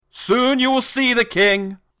Soon you will see the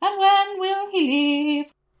king. And when will he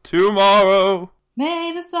leave? Tomorrow.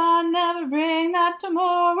 May the sun never bring that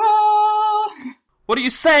tomorrow. What are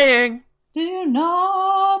you saying? Do you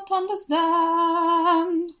not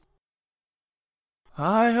understand?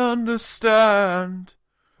 I understand.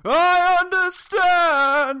 I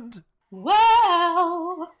understand.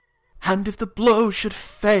 Well, And if the blow should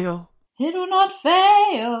fail, it will not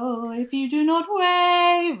fail if you do not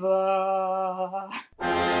waver.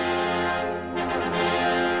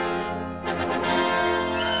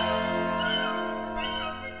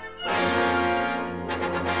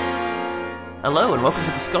 hello and welcome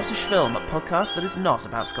to the Scottish Film, a podcast that is not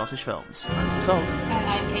about Scottish films. I'm Result. And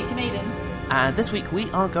I'm Katie Maiden. And this week we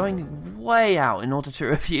are going way out in order to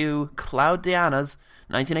review Claude Diana's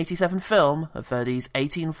 1987 film of Verdi's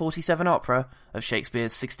 1847 opera of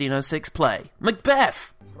Shakespeare's 1606 play,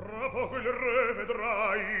 Macbeth.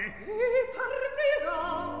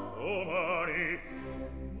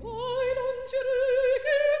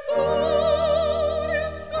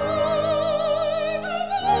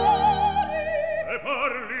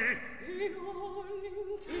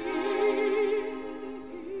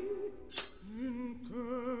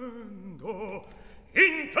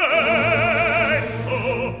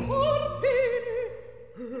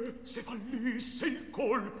 Se fallisse il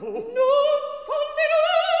colpo, non fallirà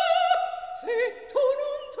se tu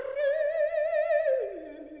non tremi.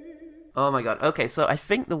 Oh my god. Okay, so I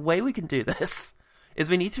think the way we can do this is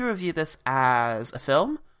we need to review this as a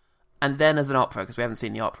film and then as an opera, because we haven't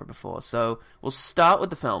seen the opera before. So we'll start with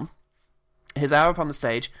the film. His hour upon the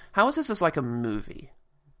stage. How is this as like a movie?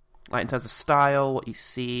 Like in terms of style, what you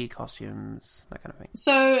see, costumes, that kind of thing.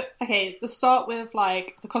 So, okay, let's start with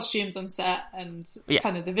like the costumes on set and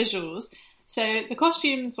kind of the visuals. So the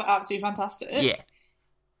costumes were absolutely fantastic. Yeah.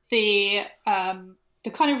 The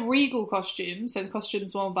kind of regal costumes, so the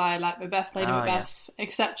costumes worn by like Macbeth, Lady Macbeth,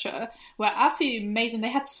 etc., were absolutely amazing. They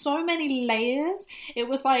had so many layers. It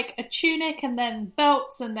was like a tunic and then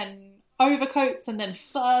belts and then overcoats and then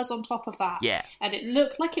furs on top of that. Yeah. And it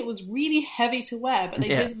looked like it was really heavy to wear, but they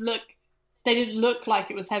didn't look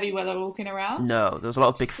like it was heavy when they were walking around. No, there was a lot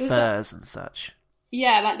of big furs and such.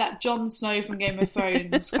 Yeah, like that Jon Snow from Game of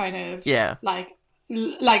Thrones kind of like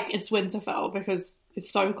it's Winterfell because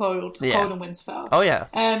it's so cold in Winterfell. Oh yeah.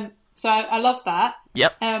 So I love that.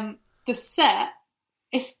 Yep. The set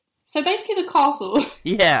is so basically the castle.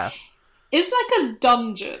 Yeah. It's like a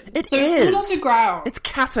dungeon. It's all underground. It's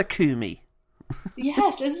catacomby.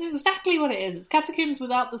 Yes, it's exactly what it is. It's catacombs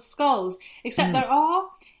without the skulls. Except there are,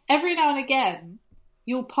 every now and again,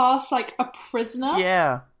 you'll pass like a prisoner.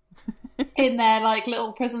 Yeah. in their like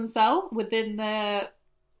little prison cell within the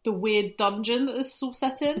weird dungeon that this is all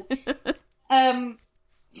set in. So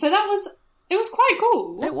it was quite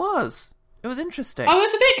cool. It was interesting. I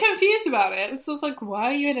was a bit confused about it because I was like,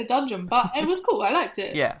 why are you in a dungeon? But it was cool. I liked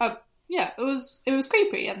it. Yeah. Yeah, it was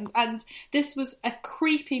creepy, and this was a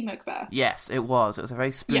creepy Macbeth. Yes, it was. It was a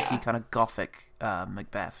very spooky kind of gothic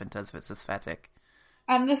Macbeth in terms of its aesthetic.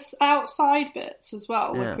 And this outside bits as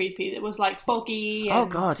well were creepy. It was like foggy. Oh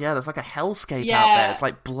god, yeah, there's like a hellscape out there. It's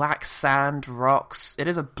like black sand, rocks. It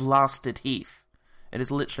is a blasted heath. It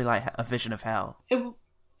is literally like a vision of hell. It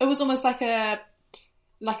was almost like a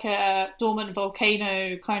dormant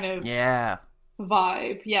volcano kind of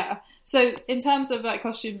vibe. Yeah. So in terms of like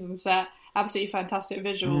costumes and set, absolutely fantastic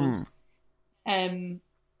visuals. I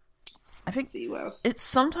think see what else. It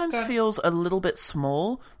sometimes feels a little bit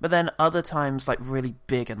small, but then other times like really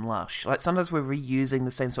big and lush. Like sometimes we're reusing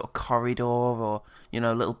the same sort of corridor or, a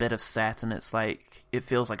little bit of set, and it's like it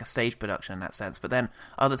feels like a stage production in that sense. But then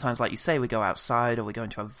other times, like you say, we go outside or we go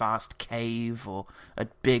into a vast cave or a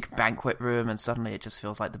big banquet room, and suddenly it just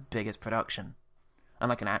feels like the biggest production and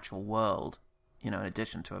like an actual world. In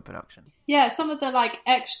addition to a production. Yeah, some of the like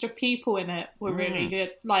extra people in it were really good,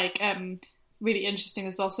 like really interesting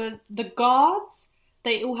as well. So the guards,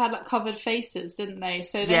 they all had like covered faces, didn't they?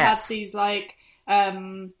 So they had these like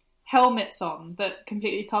helmets on that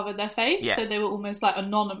completely covered their face, so they were almost like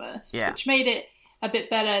anonymous, which made it a bit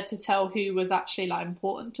better to tell who was actually like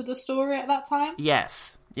important to the story at that time.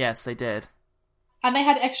 Yes, they did. And they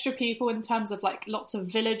had extra people in terms of like lots of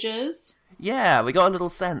villagers. Yeah, we got a little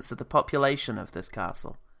sense of the population of this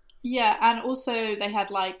castle. Yeah, and also they had,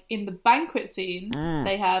 like, in the banquet scene,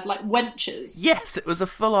 they had, like, wenches. Yes, it was a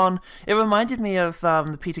full-on... It reminded me of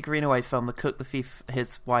the Peter Greenaway film, The Cook, the Thief,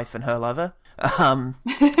 His Wife and Her Lover,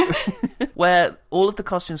 where all of the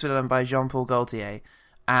costumes were done by Jean-Paul Gaultier,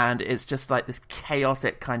 and it's just, like, this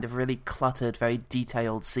chaotic, kind of really cluttered, very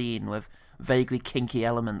detailed scene with vaguely kinky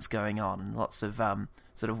elements going on, and lots of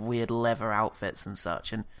sort of weird leather outfits and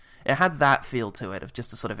such, and It had that feel to it of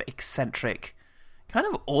just a sort of eccentric kind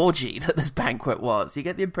of orgy that this banquet was. You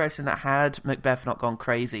get the impression that had Macbeth not gone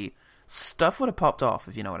crazy, stuff would have popped off,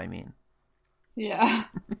 if you know what I mean. Yeah.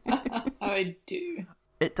 I do.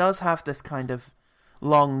 It does have this kind of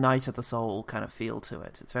long Night of the Soul kind of feel to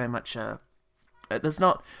it. It's very much there's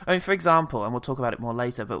not... I mean, for example, and we'll talk about it more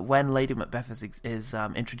later, but when Lady Macbeth is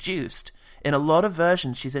introduced, in a lot of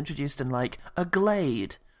versions, she's introduced in, like, a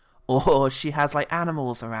glade, or she has, like,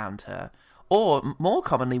 animals around her, or, more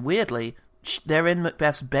commonly, weirdly, they're in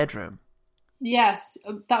Macbeth's bedroom. Yes,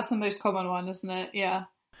 that's the most common one, isn't it? Yeah.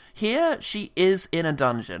 Here, she is in a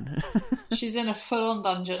dungeon. She's in a full-on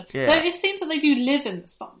dungeon. Yeah. Though it seems that they do live in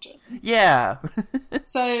this dungeon. Yeah.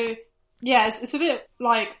 So, yeah, it's a bit,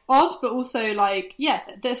 like, odd, but also, like, yeah,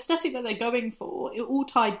 the aesthetic that they're going for, it all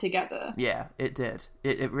tied together. Yeah, it did.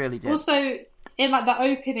 It really did. Also, in, like, the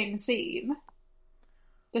opening scene,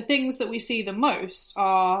 the things that we see the most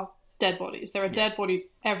are dead bodies. There are dead bodies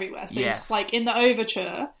everywhere. So it's, like, in the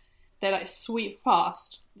overture, they, like, sweep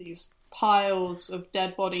past these piles of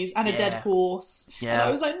dead bodies and a dead horse. Yeah. And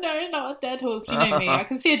I was like, no, not a dead horse. You know me. I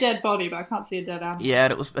can see a dead body, but I can't see a dead animal. Yeah,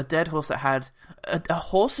 and it was a dead horse that had... A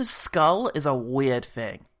horse's skull is a weird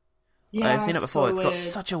thing. Yeah, I've seen it before. It's got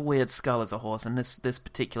such a weird skull as a horse, and this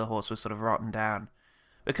particular horse was sort of rotten down.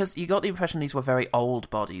 Because you got the impression these were very old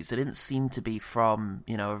bodies. They didn't seem to be from,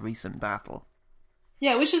 a recent battle.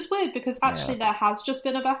 Yeah, which is weird, because actually there has just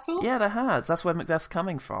been a battle. Yeah, there has. That's where Macbeth's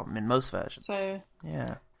coming from, in most versions. So...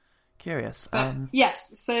 Yeah. Curious.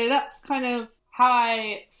 Yes, so that's kind of how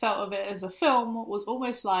I felt of it as a film, was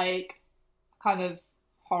almost like kind of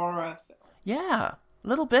horror film. Yeah, a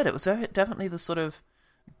little bit. It was definitely the sort of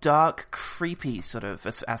dark, creepy sort of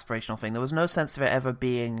aspirational thing. There was no sense of it ever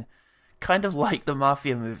being kind of like the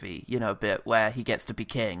Mafia movie, bit where he gets to be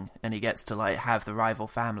king and he gets to, like, have the rival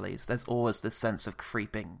families. There's always this sense of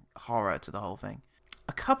creeping horror to the whole thing.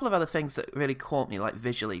 A couple of other things that really caught me, like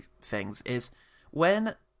visually things, is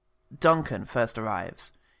when Duncan first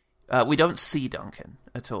arrives. We don't see Duncan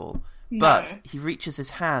at all, but he reaches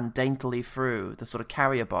his hand daintily through the sort of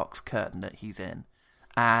carrier box curtain that he's in,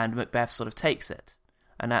 and Macbeth sort of takes it,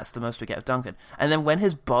 and that's the most we get of Duncan. And then when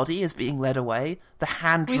his body is being led away, the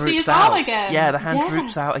hand droops see his out. arm again. Yeah, the hand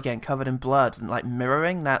droops out again, covered in blood, and like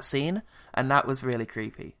mirroring that scene, and that was really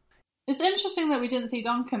creepy. It's interesting that we didn't see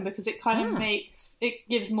Duncan, because it kind of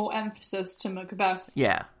gives more emphasis to Macbeth.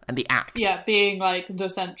 Yeah, and the act. Yeah, being like the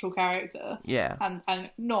central character. Yeah. And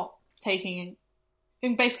not taking,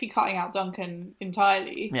 and basically cutting out Duncan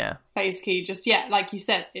entirely. Yeah. Basically just, like you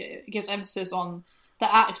said, it gives emphasis on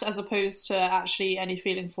the act as opposed to actually any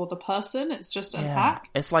feeling for the person. It's just an act.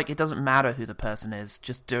 It's like it doesn't matter who the person is,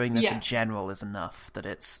 just doing this in general is enough that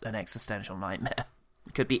it's an existential nightmare.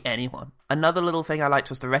 It could be anyone. Another little thing I liked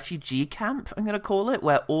was the refugee camp, I'm going to call it,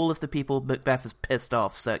 where all of the people Macbeth has pissed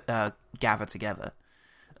off gather together.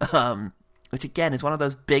 Which, again, is one of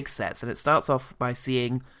those big sets, and it starts off by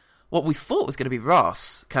seeing what we thought was going to be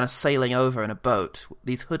Ross kind of sailing over in a boat.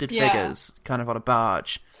 These hooded figures, kind of on a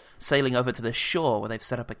barge, sailing over to the shore where they've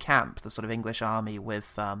set up a camp, the sort of English army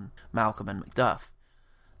with Malcolm and Macduff.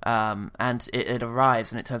 And it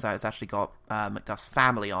arrives, and it turns out it's actually got Macduff's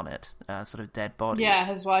family on it, sort of dead bodies. Yeah,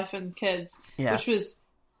 his wife and kids. Yeah. Which was...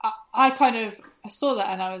 I saw that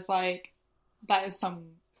and I was like, that is some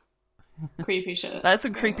creepy shit. That's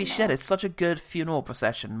some creepy shit. It's such a good funeral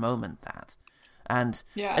procession moment, that. And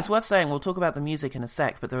it's worth saying, we'll talk about the music in a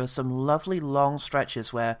sec, but there are some lovely long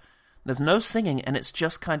stretches where there's no singing, and it's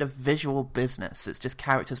just kind of visual business. It's just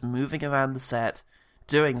characters moving around the set,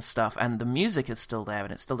 doing stuff, and the music is still there,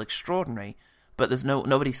 and it's still extraordinary, but there's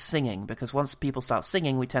nobody singing, because once people start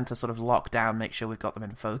singing, we tend to sort of lock down, make sure we've got them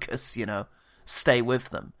in focus, stay with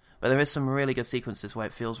them. But there is some really good sequences where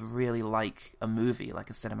it feels really like a movie, like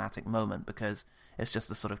a cinematic moment, because it's just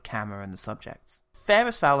the sort of camera and the subjects. Fair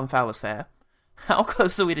is foul and foul is fair. How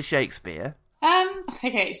close are we to Shakespeare?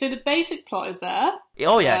 Okay, so the basic plot is there.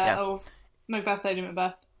 Oh, yeah. Of Macbeth, Lady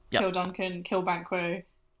Macbeth, kill Duncan, kill Banquo,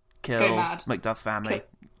 go mad. Macduff's family,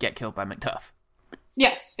 get killed by Macduff.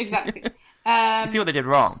 Yes, exactly. You see what they did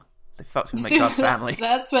wrong? They fucked with Macduff's family.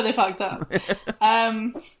 That's where they fucked up.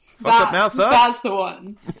 Fucked up now, sir. That's the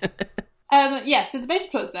one. So the basic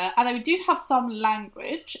plot is there, and they do have some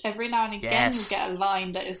language. Every now and again, you get a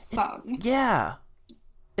line that is sung. Yeah.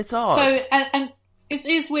 It's odd. So, and it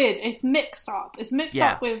is weird. It's mixed up. It's mixed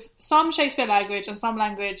up with some Shakespeare language and some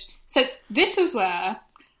language. So this is where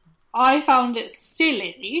I found it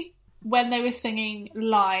silly when they were singing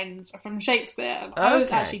lines from Shakespeare. And I was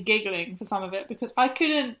actually giggling for some of it because I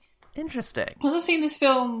couldn't... Interesting. Because I've seen this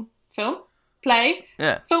film play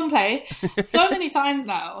so many times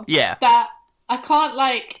now that I can't,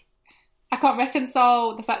 I can't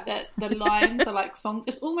reconcile the fact that the lines are like songs.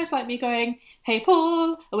 It's almost like me going, "Hey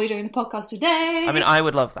Paul, are we doing the podcast today?" I mean, I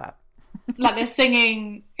would love that. Like they're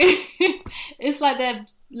singing. It's like they're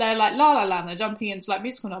like La La Land. They're jumping into like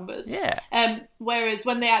musical numbers. Yeah. Whereas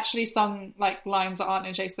when they actually sung like lines that aren't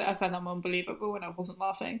in Shakespeare, I found them unbelievable and I wasn't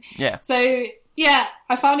laughing. Yeah. So yeah,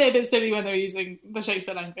 I found it a bit silly when they were using the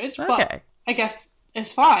Shakespeare language, but I guess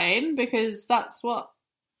it's fine because that's what,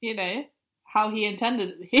 you know, how he intended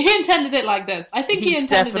it. He intended it like this. I think he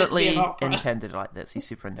intended it to be an opera. Intended it like this. He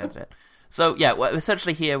superintended it. So yeah, well,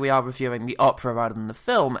 essentially here we are reviewing the opera rather than the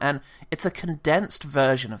film, and it's a condensed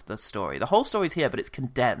version of the story. The whole story's here, but it's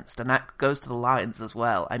condensed, and that goes to the lines as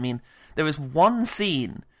well. I mean, there is one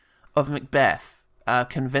scene of Macbeth,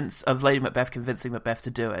 of Lady Macbeth convincing Macbeth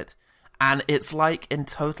to do it, and it's like in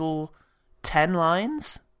total 10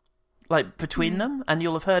 lines, like between them, and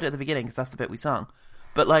you'll have heard it at the beginning because that's the bit we sung.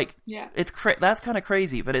 But like, that's kind of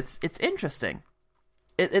crazy, but it's interesting.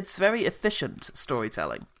 It's very efficient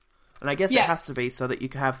storytelling, and I guess it has to be so that you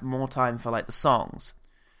can have more time for like the songs.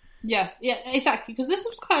 Yes, yeah, exactly. Because this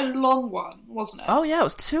was quite a long one, wasn't it? Oh yeah, it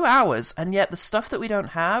was 2 hours, and yet the stuff that we don't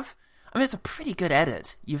have. I mean, it's a pretty good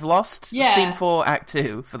edit. You've lost Scene 4, Act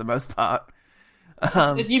 2 for the most part.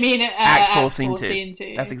 You mean Act 4, Scene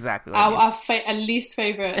 2? That's exactly what I mean. Our least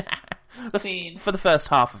favourite scene for the first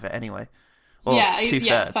half of it, anyway. Or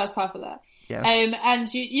two-thirds. First half of that. Yeah.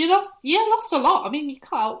 And you lost a lot. I mean, you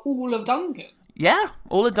cut out all of Duncan. Yeah,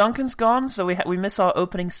 all of Duncan's gone, so we miss our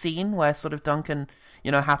opening scene where sort of Duncan,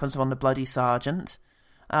 you know, happens on the bloody sergeant.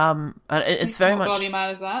 And it's very much... bloody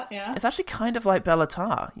mad as that, yeah. It's actually kind of like Belle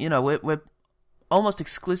État. You know, we're almost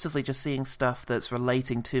exclusively just seeing stuff that's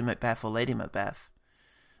relating to Macbeth or Lady Macbeth.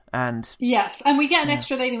 And... Yes, and we get an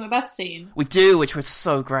extra Lady Macbeth scene. We do, which was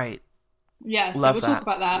so great. Yeah, so we'll talk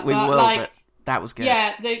about that. We will, but that was good.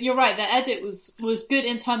 Yeah, you're right. The edit was good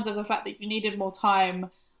in terms of the fact that you needed more time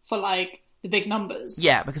for, like, the big numbers.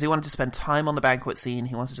 Yeah, because he wanted to spend time on the banquet scene,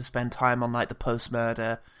 he wanted to spend time on, like, the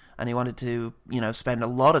post-murder, and he wanted to, you know, spend a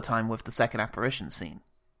lot of time with the second apparition scene.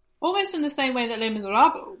 Almost in the same way that Les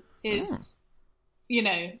Miserables is, you know,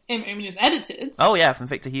 I mean, it's edited. Oh, yeah, from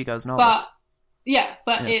Victor Hugo's novel.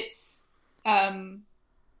 But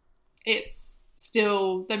it's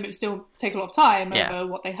still, they still take a lot of time over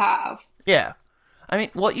what they have. Yeah. I mean,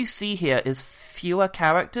 what you see here is fewer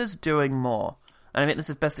characters doing more. And I think this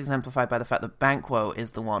is best exemplified by the fact that Banquo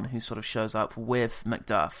is the one who sort of shows up with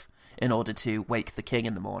Macduff in order to wake the king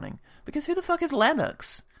in the morning. Because who the fuck is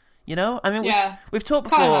Lennox? You know? I mean, we've talked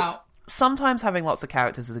before, sometimes having lots of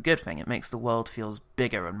characters is a good thing. It makes the world feel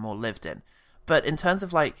bigger and more lived in. But in terms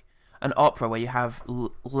of, like, an opera where you have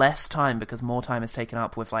less time because more time is taken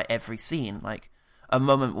up with, like, every scene, like, a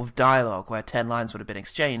moment with dialogue where 10 lines would have been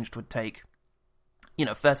exchanged would take, you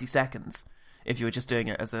know, 30 seconds if you were just doing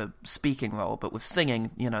it as a speaking role, but with singing,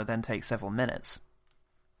 you know, then takes several minutes.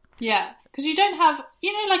 Yeah, because you don't have,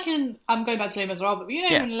 you know, like in, I'm going back to Les Miserables, but you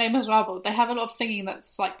know in Les Miserables, they have a lot of singing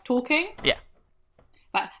that's, like, talking. Yeah.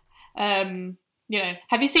 Like, you know,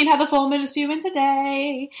 have you seen how the full moon is viewing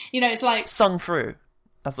today? You know, it's like... Sung through.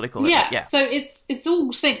 That's what they call it. Yeah, so it's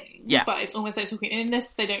all singing, yeah, but it's almost like talking. In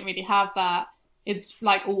this, they don't really have that. It's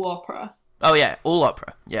like all opera. Oh yeah, all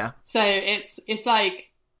opera, yeah. So it's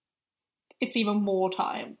like, it's even more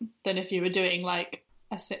time than if you were doing like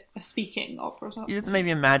a speaking opera or something. You just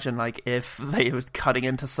maybe imagine like if they were cutting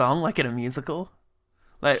into song like in a musical.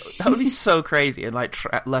 Like, that would be so crazy in like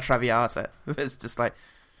La Traviata. It's just like,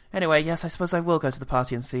 anyway, yes, I suppose I will go to the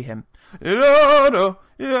party and see him. I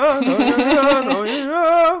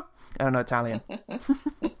don't know Italian.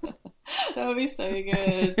 That would be so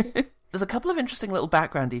good. There's a couple of interesting little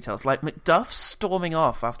background details, like Macduff storming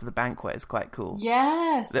off after the banquet is quite cool.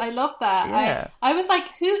 Yes, I love that. Yeah. I was like,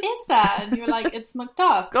 who is that? And you were like, it's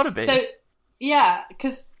Macduff. Gotta be. So, yeah,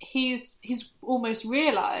 because he's almost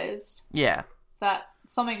realised that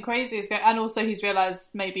something crazy is going, and also he's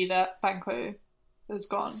realised maybe that Banquo is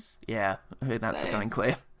gone. Yeah, I think that's becoming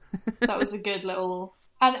clear. That was a good little...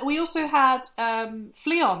 And we also had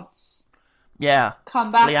Fleance. Yeah.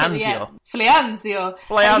 Come back at the end. Fleanzio.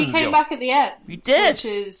 He came back at the end. He did. Which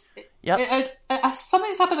is...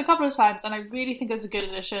 something's happened a couple of times, and I really think it's a good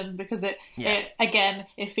addition, because it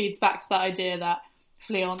feeds back to that idea that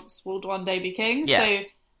Fleance will one day be king. Yeah. So,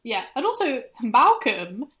 yeah. And also,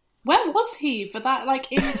 Malcolm... Where was he for that,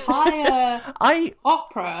 like, entire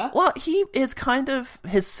opera? Well, he is kind of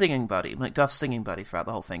his singing buddy, Macduff's singing buddy throughout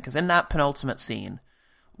the whole thing. Because in that penultimate scene,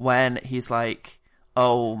 when he's like,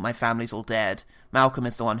 oh, my family's all dead, Malcolm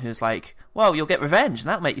is the one who's like, well, you'll get revenge, and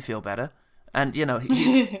that'll make you feel better. And, you know,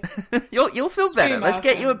 you'll feel better. Let's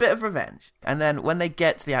get you a bit of revenge. And then when they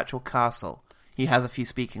get to the actual castle, he has a few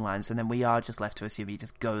speaking lines, and then we are just left to assume he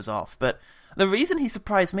just goes off. But the reason he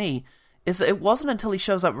surprised me is that it wasn't until he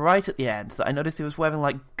shows up right at the end that I noticed he was wearing,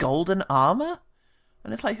 like, golden armor.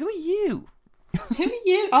 And it's like, who are you? Who are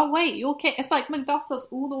you? Oh, wait, you're king. It's like Macduff does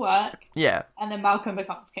all the work. Yeah. And then Malcolm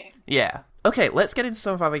becomes king. Yeah. Okay, let's get into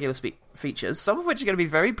some of our regular features, some of which are going to be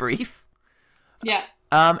very brief. Yeah.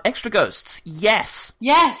 Extra ghosts. Yes.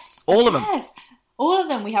 Yes. All of them. Yes. All of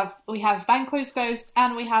them. We have Banquo's ghost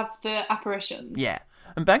and we have the apparitions. Yeah.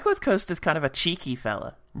 And Banquo's ghost is kind of a cheeky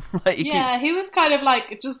fella. Like, he was kind of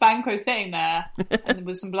like just Banquo sitting there and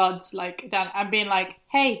with some blood like down and being like,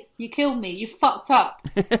 "Hey, you killed me. You fucked up."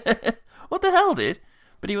 What the hell, dude?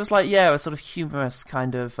 But he was like, a sort of humorous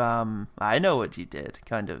kind of, I know what you did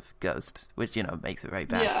kind of ghost, which, makes it very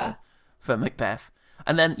bad for Macbeth.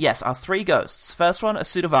 And then, yes, our 3 ghosts. First one, a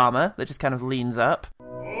suit of armor that just kind of leans up.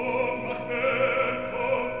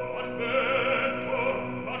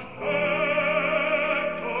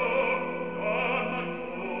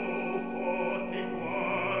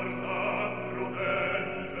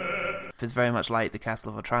 It's very much like the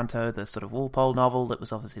Castle of Otranto, the sort of Walpole novel that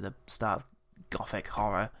was obviously the start of Gothic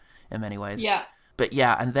horror in many ways. Yeah. But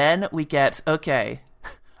yeah, and then we get,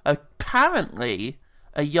 apparently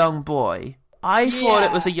a young boy. I thought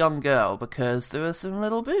it was a young girl because there were some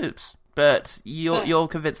little boobs. But you're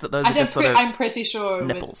convinced that those are just sort of I'm pretty sure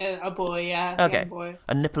nipples. It was a boy, yeah. Okay, young boy.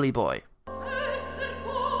 a nipply boy.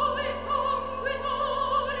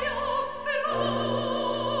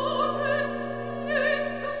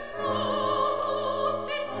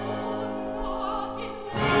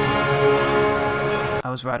 I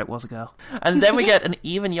was right, it was a girl. And then we get an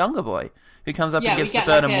even younger boy who comes up and gives the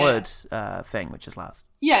Birnam Wood thing, which is last.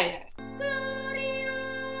 Yeah.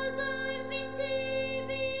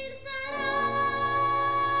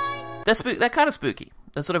 They're kind of spooky.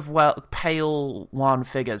 They're sort of pale, wan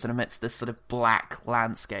figures in amidst this sort of black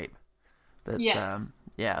landscape. That's,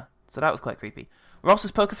 so that was quite creepy.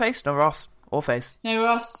 Ross's poker face? No Ross. Or face. No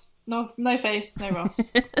Ross. No face, no Ross.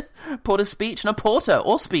 Porter's speech? No Porter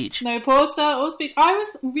or speech. No Porter or speech. I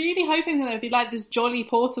was really hoping that it would be like this Jolly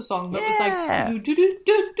Porter song that was like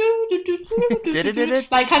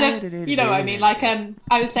like kind of, you know what I mean? Like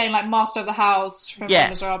I was saying like Master of the House from Les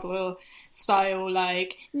Miserables style,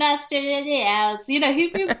 like Master of the House. You know,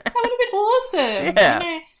 that would have been awesome. Yeah. You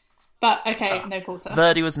know? But okay, no Porter.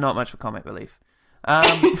 Verdi was not much for comic relief.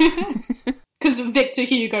 Because Victor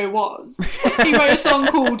Hugo was. He wrote a song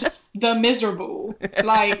called The Miserable.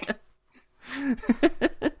 Like...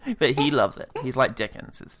 But he loves it. He's like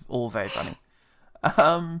Dickens. It's all very funny.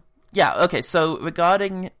 So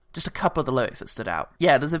regarding just a couple of the lyrics that stood out.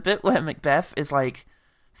 Yeah, there's a bit where Macbeth is like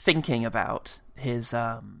thinking about his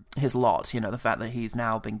lot, the fact that he's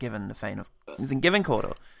now been given the fane of... He's been given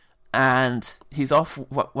Cawdor. And he's off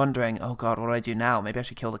wondering, oh God, what do I do now? Maybe I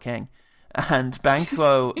should kill the king. And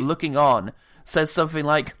Banquo, looking on, says something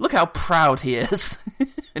like, look how proud he is.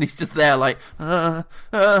 And he's just there like like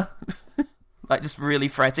just really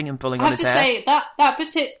fretting and pulling on his hair. I have to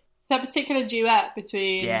say, that particular duet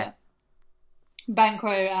between Banquo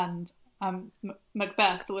and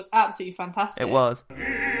Macbeth was absolutely fantastic. It was.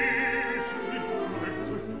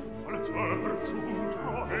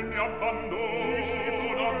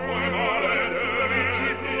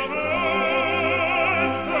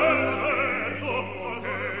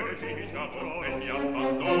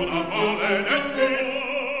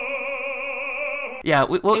 Yeah, it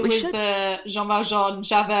was the Jean Valjean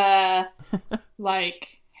Javert,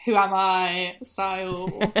 like, who am I style.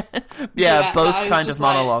 Both kind of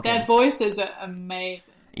monologuing. Their voices are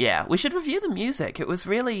amazing. Yeah, we should review the music. It was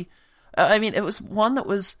really, it was one that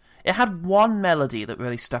was, it had one melody that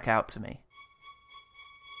really stuck out to me.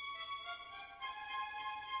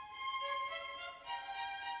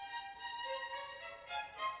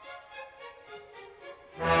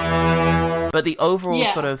 But the overall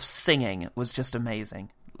sort of singing was just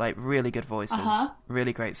amazing. Like, really good voices,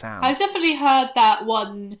 really great sound. I've definitely heard that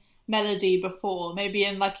one melody before, maybe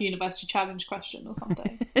in like a university challenge question or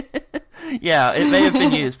something. Yeah, it may have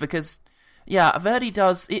been used because, Verdi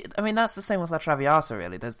does... that's the same with La Traviata,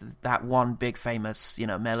 really. There's that one big famous,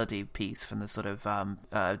 melody piece from the sort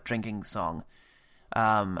of drinking song.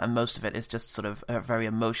 And most of it is just sort of a very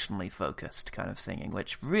emotionally focused kind of singing,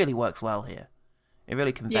 which really works well here. It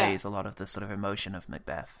really conveys a lot of the sort of emotion of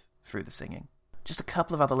Macbeth through the singing. Just a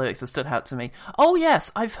couple of other lyrics that stood out to me. Oh yes,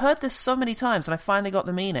 I've heard this so many times and I finally got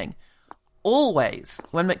the meaning. Always,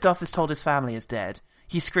 when Macduff is told his family is dead,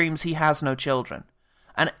 he screams he has no children.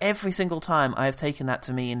 And every single time I have taken that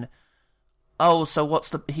to mean, oh, so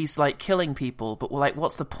he's like killing people, but like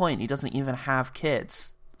what's the point? He doesn't even have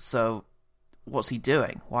kids. So what's he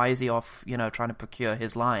doing? Why is he off, trying to procure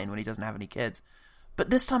his line when he doesn't have any kids? But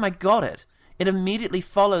this time I got it. It immediately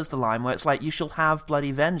follows the line where it's like, you shall have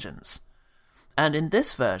bloody vengeance. And in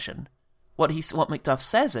this version, what Macduff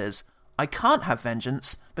says is, I can't have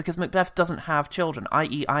vengeance because Macbeth doesn't have children,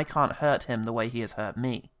 i.e. I can't hurt him the way he has hurt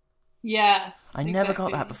me. Yes, I never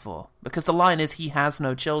got that before. Because the line is, he has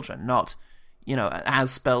no children, not,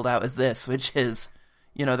 as spelled out as this, which is,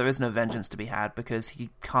 there is no vengeance to be had because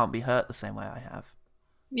he can't be hurt the same way I have.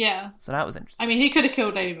 Yeah. So that was interesting. I mean, he could have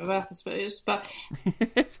killed Lady Macbeth, I suppose, but...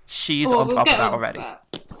 She's on top of that already.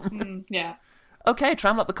 Yeah. Okay,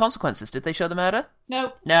 trammel up the consequences. Did they show the murder?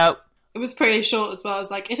 Nope. No. It was pretty short as well. I was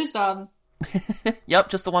like, it is done. Yep,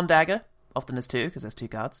 just the one dagger. Often there's two, because there's two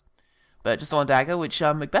cards. But just the one dagger, which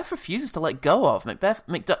Macbeth refuses to let go of.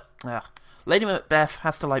 Lady Macbeth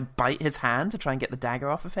has to, bite his hand to try and get the dagger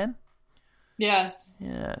off of him. Yes.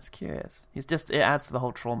 Yeah, it's curious. It adds to the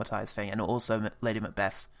whole traumatized thing, and also Lady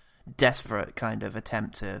Macbeth's desperate kind of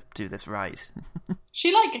attempt to do this right.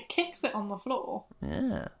 She, kicks it on the floor.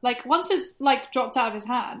 Yeah. Once it's, dropped out of his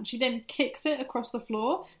hand, she then kicks it across the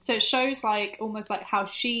floor, so it shows, almost how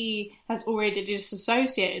she has already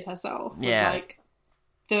disassociated herself with,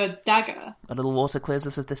 the dagger. A little water clears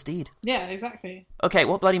us of this deed. Yeah, exactly. Okay,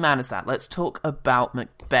 what bloody man is that? Let's talk about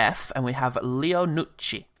Macbeth, and we have Leo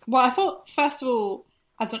Nucci. Well, I thought, first of all,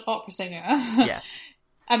 as an opera singer... Yeah.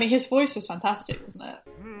 I mean, his voice was fantastic, wasn't it?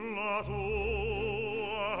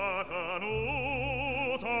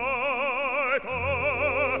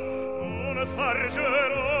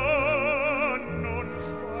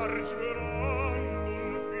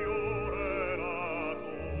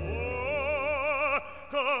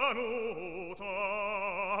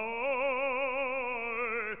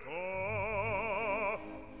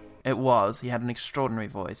 It was. He had an extraordinary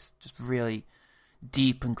voice. Just really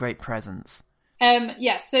deep and great presence.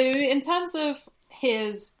 So in terms of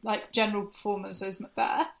his, general performance as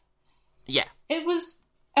Macbeth... Yeah. It was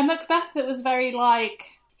a Macbeth that was very,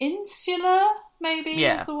 insular, maybe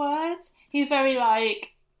is the word. He's very,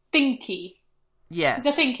 thinky. Yes.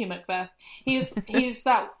 He's a thinky Macbeth. He's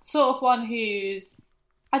that sort of one who's...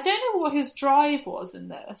 I don't know what his drive was in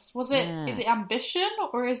this. Is it ambition,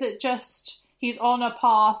 or is it just he's on a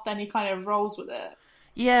path and he kind of rolls with it?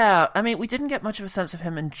 Yeah, I mean, we didn't get much of a sense of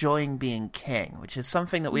him enjoying being king, which is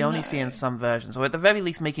something that we only see in some versions, or at the very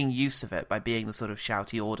least making use of it by being the sort of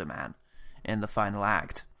shouty order man in the final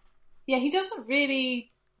act. Yeah, he doesn't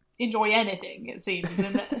really enjoy anything, it seems,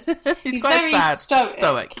 in this. He's quite very sad.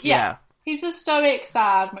 stoic. Yeah. He's a stoic,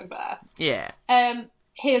 sad Macbeth. Yeah.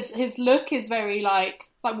 His look is very, like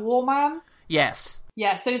war man. Yes.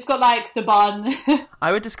 Yeah, so he's got, the bun.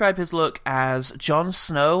 I would describe his look as Jon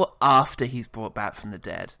Snow after he's brought back from the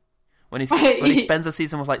dead. When he spends a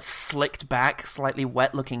season with, slicked back, slightly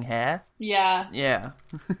wet-looking hair. Yeah. Yeah.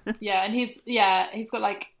 Yeah, and he's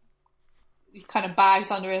got, kind of bags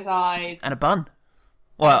under his eyes. And a bun.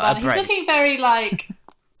 Well, a he's braid. looking very,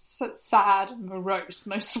 sad and morose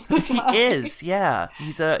most of the time. He is, yeah.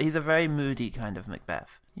 He's a very moody kind of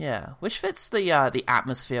Macbeth. Yeah, which fits the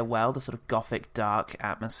atmosphere well, the sort of gothic, dark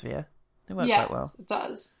atmosphere. They work quite well. Yes, it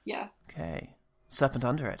does, yeah. Okay. Serpent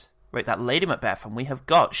under it. Right, that Lady Macbeth, and we have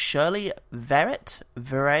got Shirley Verrett,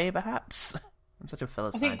 perhaps? I'm such a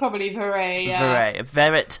philistine. I think probably Verret, yeah.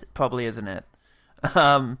 Verrett probably isn't it.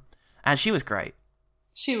 And she was great.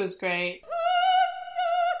 She was great.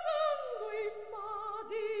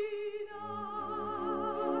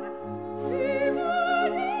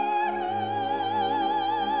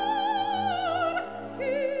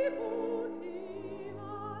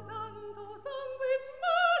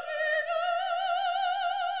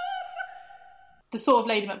 The sort of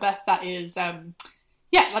Lady Macbeth that is, the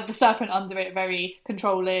serpent under it, very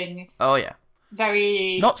controlling. Oh, yeah.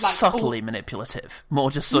 Very... Not subtly manipulative.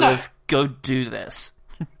 More just sort of, go do this.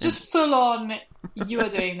 Just full on, you are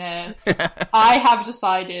doing this. I have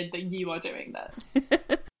decided that you are doing this.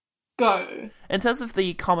 Go. In terms of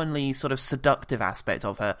the commonly sort of seductive aspect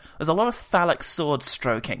of her, there's a lot of phallic sword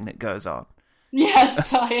stroking that goes on.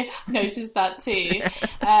 Yes, I noticed that too.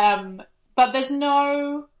 But there's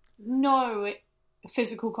no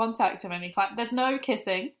physical contact of any kind. There's no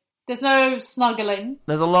kissing. There's no snuggling.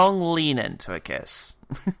 There's a long lean into a kiss.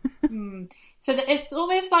 So that it's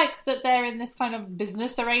almost like that they're in this kind of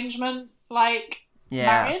business arrangement,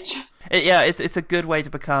 marriage. It's a good way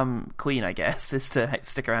to become queen, I guess, is to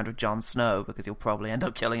stick around with Jon Snow, because you'll probably end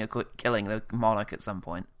up killing the monarch at some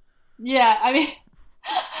point. Yeah, I mean...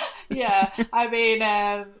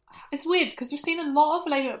 it's weird because we've seen a lot of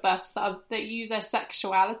Lady Macbeths that use their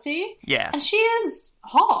sexuality. Yeah. And she is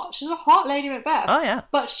hot. She's a hot Lady Macbeth. Oh, yeah.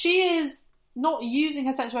 But she is not using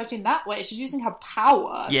her sexuality in that way. She's using her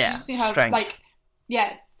power. Yeah, she's using her, strength.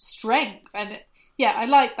 Strength. And I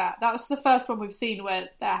like that. That was the first one we've seen where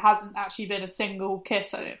there hasn't actually been a single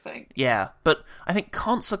kiss, I don't think. Yeah, but I think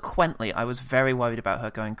consequently I was very worried about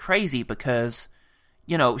her going crazy because,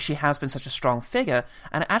 you know, she has been such a strong figure,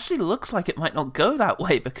 and it actually looks like it might not go that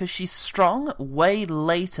way because she's strong way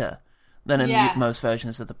later than in most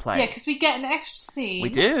versions of the play. Yeah, because we get an extra scene. We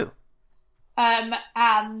do.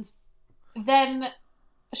 And then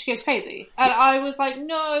she goes crazy. And I was like,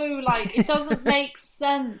 no, like, it doesn't make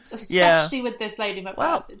sense, especially with this Lady Macbeth.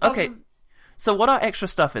 Well, okay. So what our extra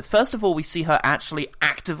stuff is, first of all, we see her actually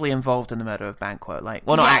actively involved in the murder of Banquo. Like,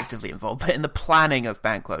 well, not actively involved, but in the planning of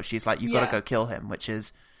Banquo. She's like, you've got to go kill him, which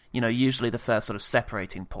is, you know, usually the first sort of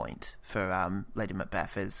separating point for Lady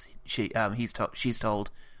Macbeth is she's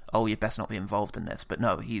told, oh, you best not be involved in this. But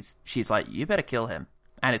no, she's like, you better kill him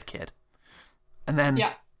and his kid. And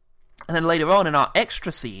then later on in our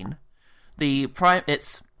extra scene,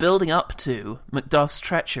 it's building up to Macduff's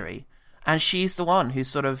treachery, and she's the one who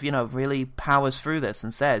sort of, you know, really powers through this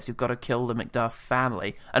and says, you've got to kill the Macduff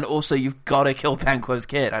family, and also you've got to kill Banquo's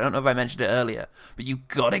kid. I don't know if I mentioned it earlier, but you've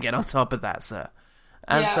got to get on top of that, sir.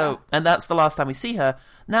 And and that's the last time we see her.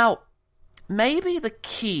 Now, maybe the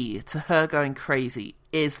key to her going crazy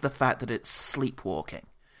is the fact that it's sleepwalking.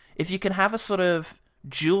 If you can have a sort of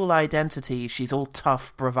dual identity, she's all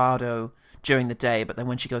tough bravado during the day, but then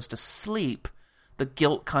when she goes to sleep, the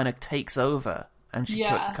guilt kind of takes over, and she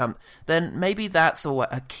then maybe that's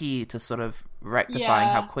a key to sort of rectifying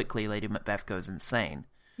how quickly Lady Macbeth goes insane.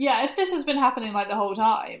 Yeah, if this has been happening like the whole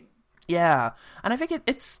time. Yeah, and I think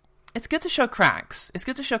it's good to show cracks. It's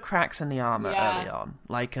good to show cracks in the armour early on,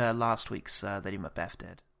 like last week's Lady Macbeth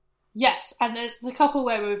did. Yes, and there's the couple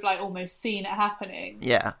where we've like almost seen it happening.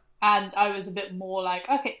 Yeah. And I was a bit more like,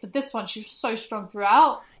 okay, but this one, she was so strong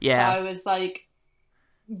throughout. Yeah. I was, like,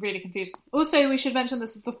 really confused. Also, we should mention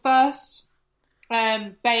this is the first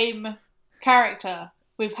BAME character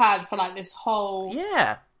we've had for, like, this whole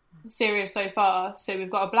series so far. So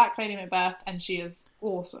we've got a black Lady Macbeth, and she is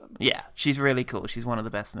awesome. Yeah, she's really cool. She's one of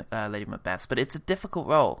the best Lady Macbeths. But it's a difficult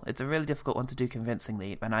role. It's a really difficult one to do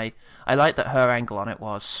convincingly. And I like that her angle on it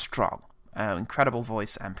was strong. Incredible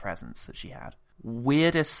voice and presence that she had.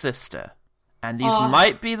 Weirdest sister. And these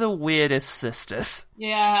might be the weirdest sisters.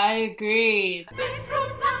 Yeah, I agree.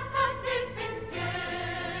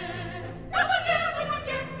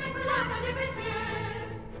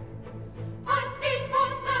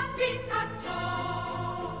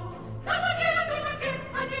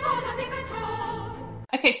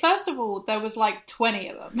 Okay, first of all, there was like 20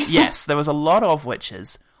 of them. Yes, there was a lot of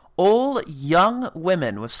witches. All young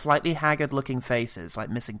women with slightly haggard-looking faces,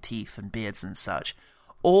 like missing teeth and beards and such.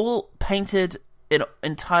 All painted in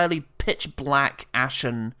entirely pitch-black,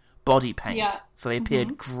 ashen body paint. Yeah. So they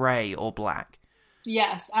appeared grey or black.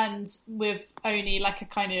 Yes, and with only like a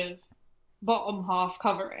kind of bottom half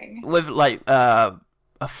covering. With like a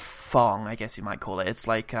thong, I guess you might call it. It's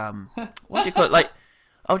like, what do you call it? Like,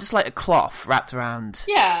 just like a cloth wrapped around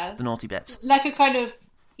the naughty bits. Like a kind of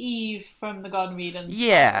Eve from the Garden of Eden.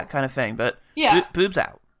 Yeah, kind of thing, but boobs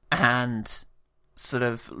out. And sort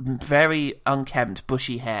of very unkempt,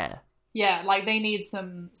 bushy hair. Yeah, like they need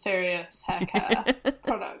some serious hair care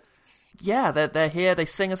products. Yeah, they're here, they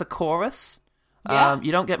sing as a chorus. Yeah.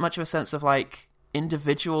 You don't get much of a sense of like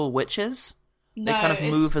individual witches. No, they kind of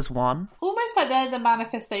move as one. Almost like they're the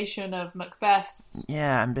manifestation of Macbeth's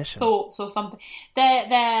ambition. Thoughts or something.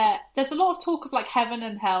 There's a lot of talk of like heaven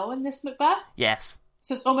and hell in this Macbeth. Yes.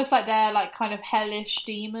 So it's almost like they're like kind of hellish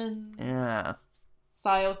demon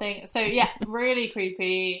style thing. So yeah, really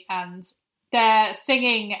creepy, and their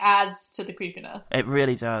singing adds to the creepiness. It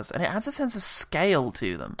really does. And it adds a sense of scale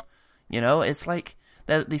to them. You know, it's like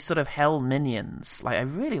they're these sort of hell minions. Like, I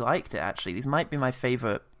really liked it, actually. These might be my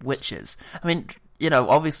favourite witches. I mean, you know,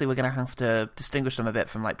 obviously we're going to have to distinguish them a bit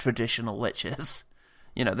from like traditional witches.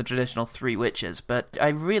 You know, the traditional three witches, but I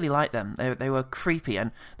really like them. They were creepy,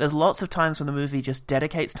 and there's lots of times when the movie just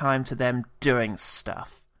dedicates time to them doing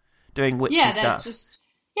stuff. Doing witchy stuff.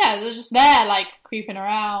 They're just there, like, creeping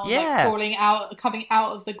around, like, crawling out, coming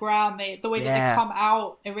out of the ground, the way that they come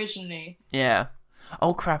out originally. Yeah.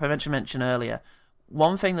 Oh, crap, I meant to mention earlier.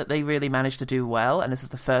 One thing that they really managed to do well, and this is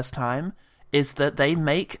the first time, is that they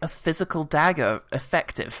make a physical dagger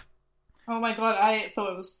effective. Oh my god, I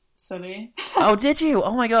thought it was silly. Oh, did you?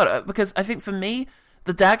 Oh my god, because I think for me,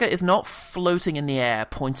 the dagger is not floating in the air,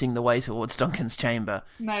 pointing the way towards Duncan's chamber.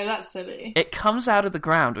 No, that's silly. It comes out of the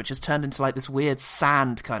ground, which has turned into like this weird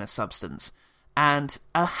sand kind of substance, and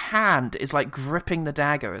a hand is like gripping the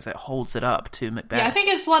dagger as it holds it up to Macbeth. Yeah, I think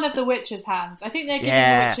it's one of the witch's hands. I think they're giving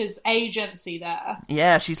the witch's agency there.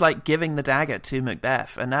 Yeah, she's like giving the dagger to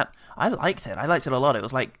Macbeth, and that I liked it. I liked it a lot. It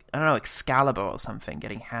was like, I don't know, Excalibur or something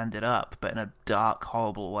getting handed up, but in a dark,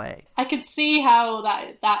 horrible way. I could see how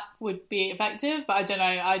that would be effective, but I don't know.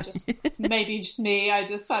 I just maybe just me. I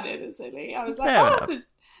just found it silly. I was like, it's a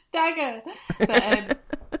dagger. But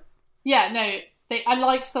yeah, no. I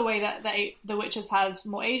liked the way that the witches had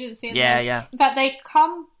more agency in this. Yeah. In fact, they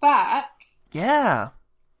come back. Yeah.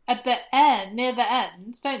 At the end, near the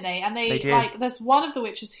end, don't they? And they do. like, there's one of the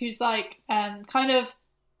witches who's like, kind of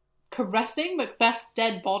caressing Macbeth's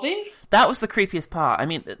dead body. That was the creepiest part. I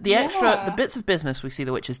mean, the bits of business we see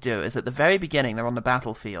the witches do is at the very beginning, they're on the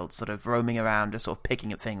battlefield, sort of roaming around, just sort of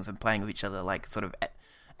picking at things and playing with each other like sort of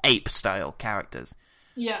ape-style characters.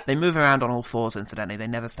 Yeah. They move around on all fours, incidentally. They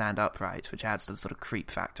never stand upright, which adds to the sort of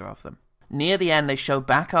creep factor of them. Near the end, they show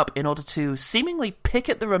back up in order to seemingly pick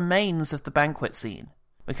at the remains of the banquet scene,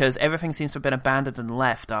 because everything seems to have been abandoned and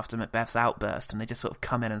left after Macbeth's outburst, and they just sort of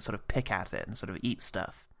come in and sort of pick at it and sort of eat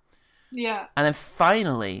stuff. Yeah. And then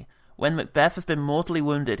finally, when Macbeth has been mortally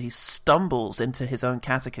wounded, he stumbles into his own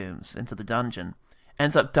catacombs, into the dungeon,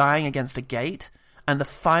 ends up dying against a gate. And the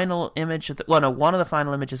final image of one of the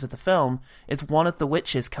final images of the film is one of the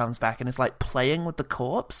witches comes back and is like playing with the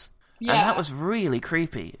corpse. Yeah. And that was really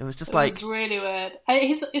creepy. It was just like... It was really weird.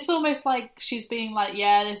 It's almost like she's being like,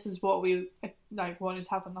 yeah, this is what we wanted to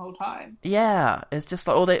happen the whole time. Yeah, it's just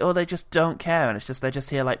like, or they just don't care, and it's just they're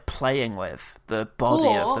just here like playing with the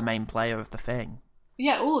body of the main player of the thing.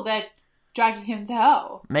 Yeah, they're dragging him to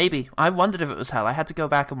hell. Maybe. I wondered if it was hell. I had to go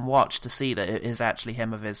back and watch to see that it is actually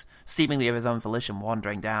him seemingly of his own volition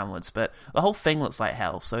wandering downwards, but the whole thing looks like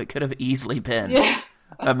hell, so it could have easily been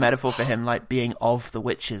a metaphor for him like being of the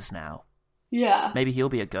witches now. Yeah. Maybe he'll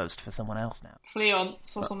be a ghost for someone else now.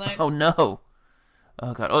 Fleance or something. Oh no.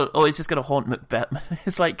 Oh god. Oh, he's just going to haunt Macbeth.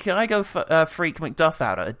 It's like, can I go freak Macduff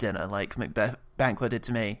out at a dinner like Macbeth Banquo did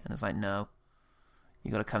to me? And it's like, no.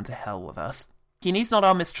 You got to come to hell with us. He needs not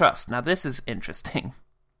our mistrust. Now, this is interesting.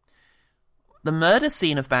 The murder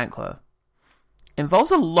scene of Banquo involves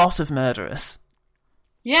a lot of murderers.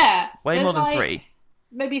 Yeah. Way more than 3.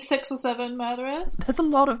 Maybe 6 or 7 murderers. There's a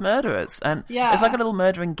lot of murderers. And it's like a little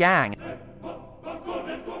murdering gang.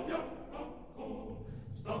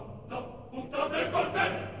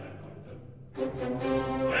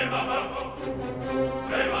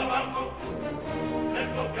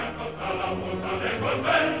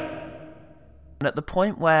 And at the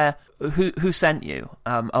point where, who sent you?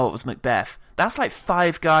 It was Macbeth. That's like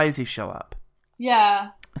 5 guys who show up. Yeah.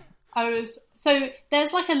 So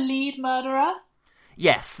there's like a lead murderer.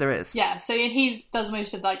 Yes, there is. Yeah, so he does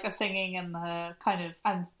most of like the singing and the kind of,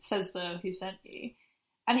 and says the who sent you.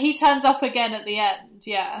 And he turns up again at the end,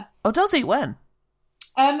 yeah. Oh, does he? When?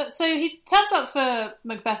 So he turns up for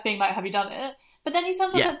Macbeth being like, have you done it? But then he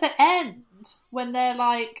turns up at the end when they're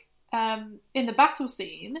like in the battle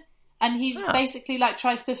scene, and he basically like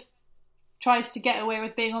tries to get away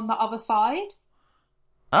with being on the other side.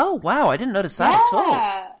 Oh wow, I didn't notice that at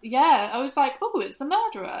all. Yeah, I was like, oh, it's the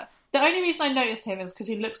murderer. The only reason I noticed him is because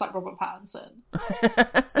he looks like Robert Pattinson.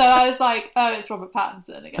 So I was like, oh, it's Robert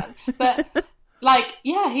Pattinson again. But like,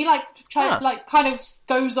 yeah, he like tries like kind of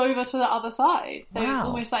goes over to the other side. So it's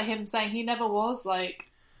almost like him saying he never was like.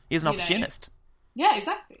 He's an opportunist. Yeah,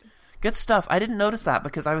 exactly. Good stuff. I didn't notice that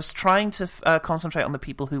because I was trying to concentrate on the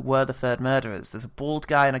people who were the third murderers. There's a bald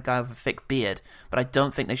guy and a guy with a thick beard, but I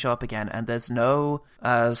don't think they show up again. And there's no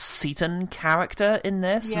Seaton character in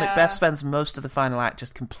this. Yeah. Macbeth spends most of the final act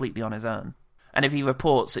just completely on his own. And if he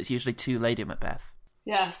reports, it's usually to Lady Macbeth.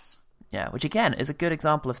 Yes. Yeah, which again is a good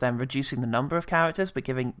example of them reducing the number of characters, but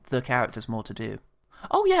giving the characters more to do.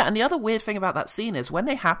 Oh yeah, and the other weird thing about that scene is when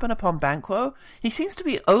they happen upon Banquo, he seems to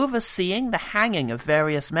be overseeing the hanging of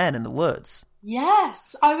various men in the woods.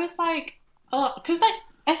 Yes, I was like, because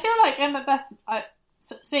I feel like in Macbeth,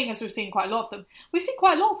 seeing as we've seen quite a lot of them, we see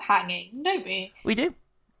quite a lot of hanging, don't we? We do.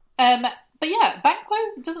 But yeah, Banquo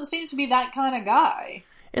doesn't seem to be that kind of guy.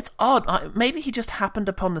 It's odd. Maybe he just happened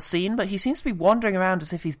upon the scene, but he seems to be wandering around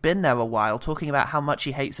as if he's been there a while, talking about how much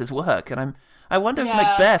he hates his work, and I wonder if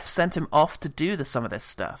Macbeth sent him off to do some of this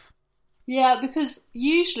stuff. Yeah, because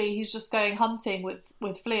usually he's just going hunting with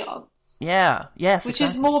Fleance. Yeah, yes, which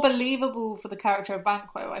is more believable for the character of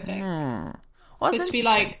Banquo, I think. Well, just to be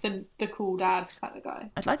like the cool dad kind of guy.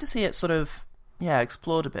 I'd like to see it sort of,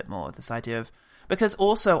 explored a bit more, this idea of... Because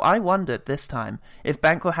also, I wondered this time if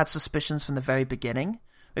Banquo had suspicions from the very beginning,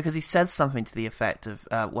 because he says something to the effect of,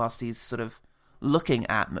 whilst he's sort of looking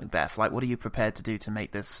at Macbeth, like, what are you prepared to do to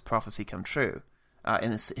make this prophecy come true,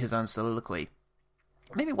 in his own soliloquy.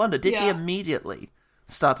 It made me wonder, did he Yeah. immediately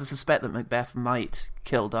start to suspect that Macbeth might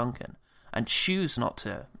kill Duncan and choose not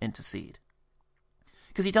to intercede?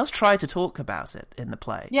 Because he does try to talk about it in the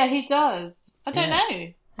play. Yeah, he does. I don't know.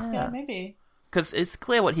 Yeah. Yeah, maybe. Because it's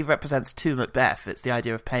clear what he represents to Macbeth. It's the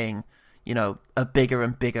idea of paying, a bigger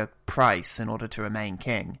and bigger price in order to remain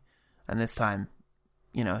king. And this time,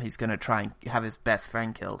 he's going to try and have his best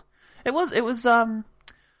friend killed. It was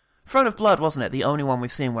Throne of Blood, wasn't it? The only one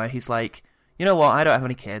we've seen where he's like, you know what, I don't have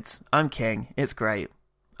any kids. I'm king. It's great.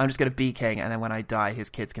 I'm just going to be king, and then when I die, his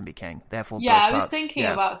kids can be king. Therefore, Yeah, both I was parts. thinking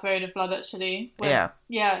about Throne of Blood, actually. Yeah.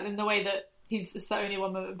 Yeah, in the way that it's the only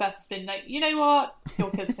one where Macbeth has been like, you know what, your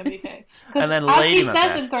kids can be king. Because And then as Lady he says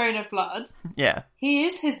Macbeth. in Throne of Blood, Yeah. he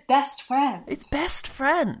is his best friend. His best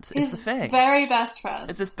friend is His the thing. very best friend.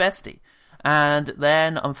 It's his bestie. And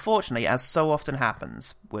then, unfortunately, as so often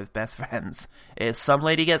happens with best friends, is some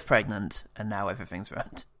lady gets pregnant, and now everything's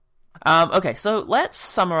ruined. Okay, so let's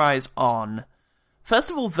summarize on, first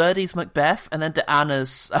of all, Verdi's Macbeth, and then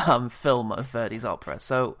Diana's film of Verdi's opera.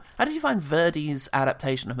 So, how did you find Verdi's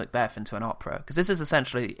adaptation of Macbeth into an opera? Because this is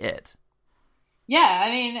essentially it. Yeah, I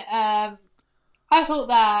mean, I thought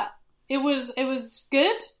that it was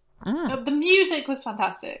good. The music was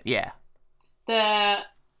fantastic. Yeah. The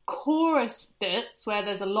chorus bits where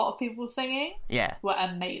there's a lot of people singing Yeah. were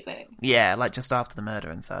amazing. Yeah, like just after the murder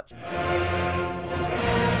and such.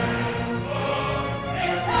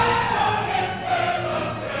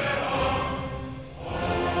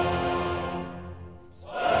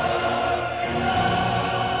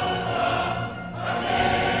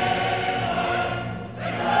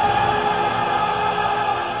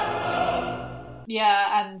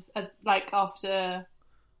 Yeah, and like after,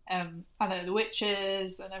 I don't know, the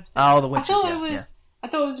witches and everything. Oh, the witches, I thought yeah, it was. I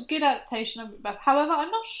thought it was a good adaptation of Macbeth. However, I'm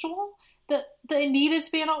not sure that it needed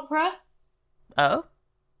to be an opera. Oh?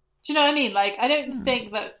 Do you know what I mean? Like, I don't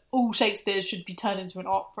think that all Shakespeare should be turned into an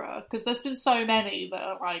opera, because there's been so many that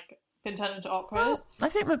are like been turned into operas. I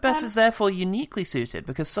think Macbeth is therefore uniquely suited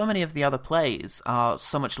because so many of the other plays are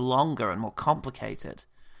so much longer and more complicated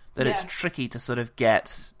that it's Yes. tricky to sort of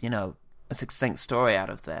get, a succinct story out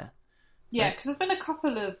of there. Yeah, because there's been a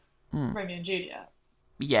couple of Romeo and Juliet.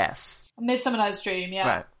 Yes. Midsummer Night's Dream, yeah.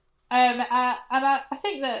 Right. And I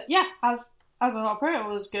think that, yeah, as an opera, it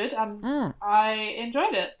was good, and I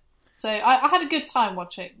enjoyed it. So I had a good time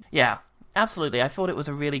watching. Yeah, absolutely. I thought it was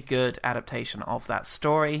a really good adaptation of that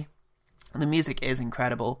story. The music is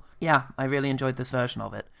incredible. Yeah, I really enjoyed this version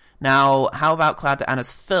of it. Now, how about Cloud Diana's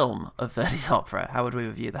film of Verdi's opera? How would we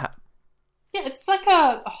review that? Yeah, it's like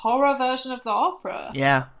a horror version of the opera.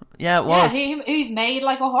 Yeah, it was. Yeah, he made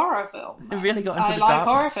like a horror film. It really got And into the I like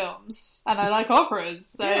horror darkness. films, and I like operas,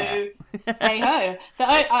 so Yeah. hey ho.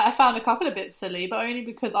 I found a couple of bits silly, but only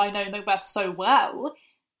because I know Macbeth so well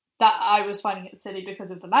that I was finding it silly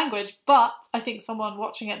because of the language. But I think someone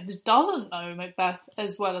watching it that doesn't know Macbeth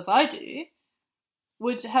as well as I do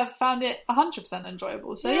would have found it 100%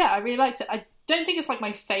 enjoyable. So yeah, I really liked it. I don't think it's like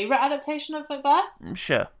my favourite adaptation of Macbeth,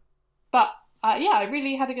 Sure. but yeah, I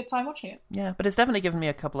really had a good time watching it. Yeah, but it's definitely given me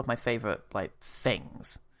a couple of my favourite,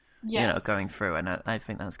 things, Yes. going through, and I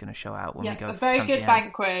think that's going to show out when Yes, we go a very come to good the end.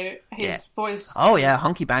 Banquo. His voice. Oh yeah,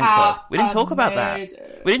 Hunky Banquo. We didn't talk about that. amazing.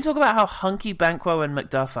 We didn't talk about how Hunky Banquo and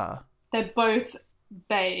Macduff are. They're both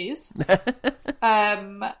bays.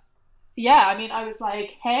 Yeah, I mean, I was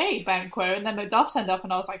like, hey, Banquo, and then Macduff turned up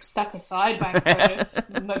and I was like, step aside, Banquo.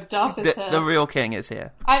 Macduff is here. The real king is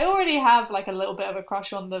here. I already have like a little bit of a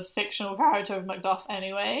crush on the fictional character of Macduff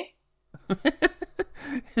anyway.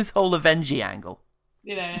 His whole Avengy angle.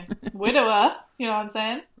 Widower, you know what I'm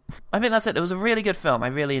saying? I think that's it. It was a really good film. I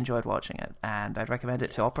really enjoyed watching it, and I'd recommend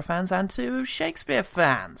it to opera fans and to Shakespeare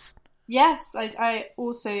fans. Yes, I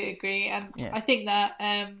also agree, and Yeah. I think that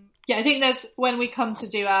I think there's when we come to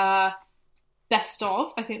do our best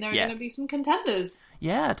of, I think there are Yeah. going to be some contenders.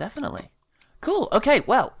 Yeah, definitely. Cool. Okay,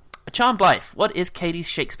 well, A Charmed Life. What is Katie's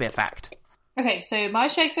Shakespeare fact? Okay, so my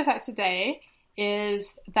Shakespeare fact today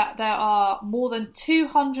is that there are more than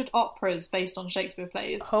 200 operas based on Shakespeare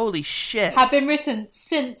plays Holy shit. have been written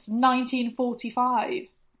since 1945.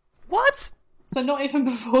 What? So not even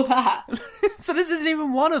before that. So this isn't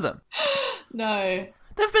even one of them. No.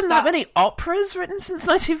 There have been that many operas written since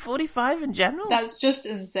 1945 in general? That's just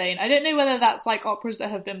insane. I don't know whether that's like operas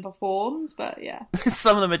that have been performed, but yeah.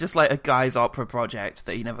 Some of them are just like a guy's opera project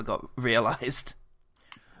that he never got realised.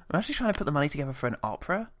 I'm actually trying to put the money together for an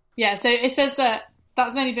opera. Yeah, so it says that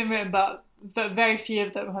that's only been written, but very few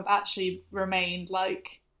of them have actually remained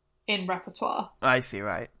like in repertoire. I see,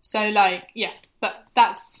 right. So like, yeah, but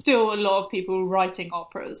that's still a lot of people writing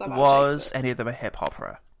operas about Was Shakespeare. any of them a hip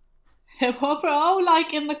opera? Hip opera? Oh,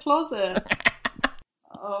 like In the Closet.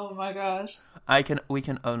 Oh my gosh. We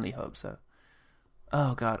can only hope so.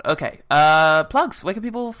 Oh god. Okay. Plugs. Where can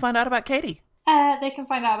people find out about Katie? They can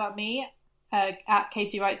find out about me at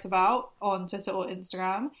Katie Writes About on Twitter or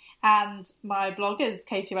Instagram. And my blog is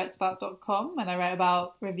katiewritesabout.com, and I write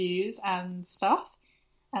about reviews and stuff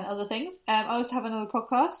and other things. I also have another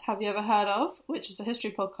podcast, Have You Ever Heard Of, which is a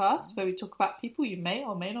history podcast where we talk about people you may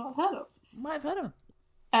or may not have heard of. Might have heard of them.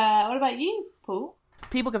 What about you, Paul?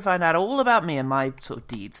 People can find out all about me and my sort of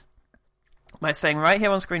deeds by staying right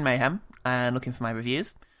here on Screen Mayhem and looking for my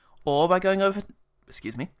reviews, or by going over to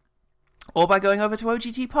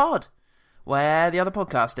OGT Pod, where the other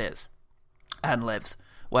podcast is and lives,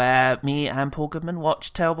 where me and Paul Goodman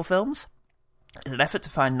watch terrible films in an effort to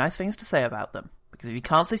find nice things to say about them. Because if you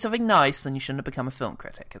can't say something nice, then you shouldn't have become a film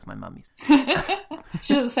critic, as my mum used to.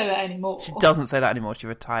 She doesn't say that anymore. She doesn't say that anymore. She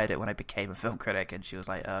retired it when I became a film critic, and she was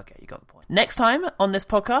like, okay, you got the point. Next time on this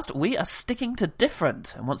podcast, we are sticking to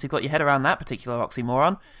different. And once you've got your head around that particular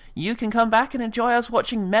oxymoron, you can come back and enjoy us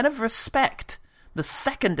watching Men of Respect, the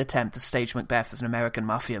second attempt to stage Macbeth as an American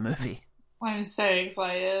mafia movie. I'm so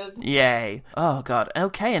excited. Yay. Oh, God.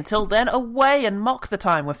 Okay, until then, away and mock the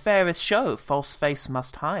time where fair is show, false face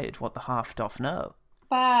must hide what the half doth know.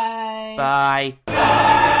 Bye.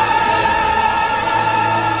 Bye.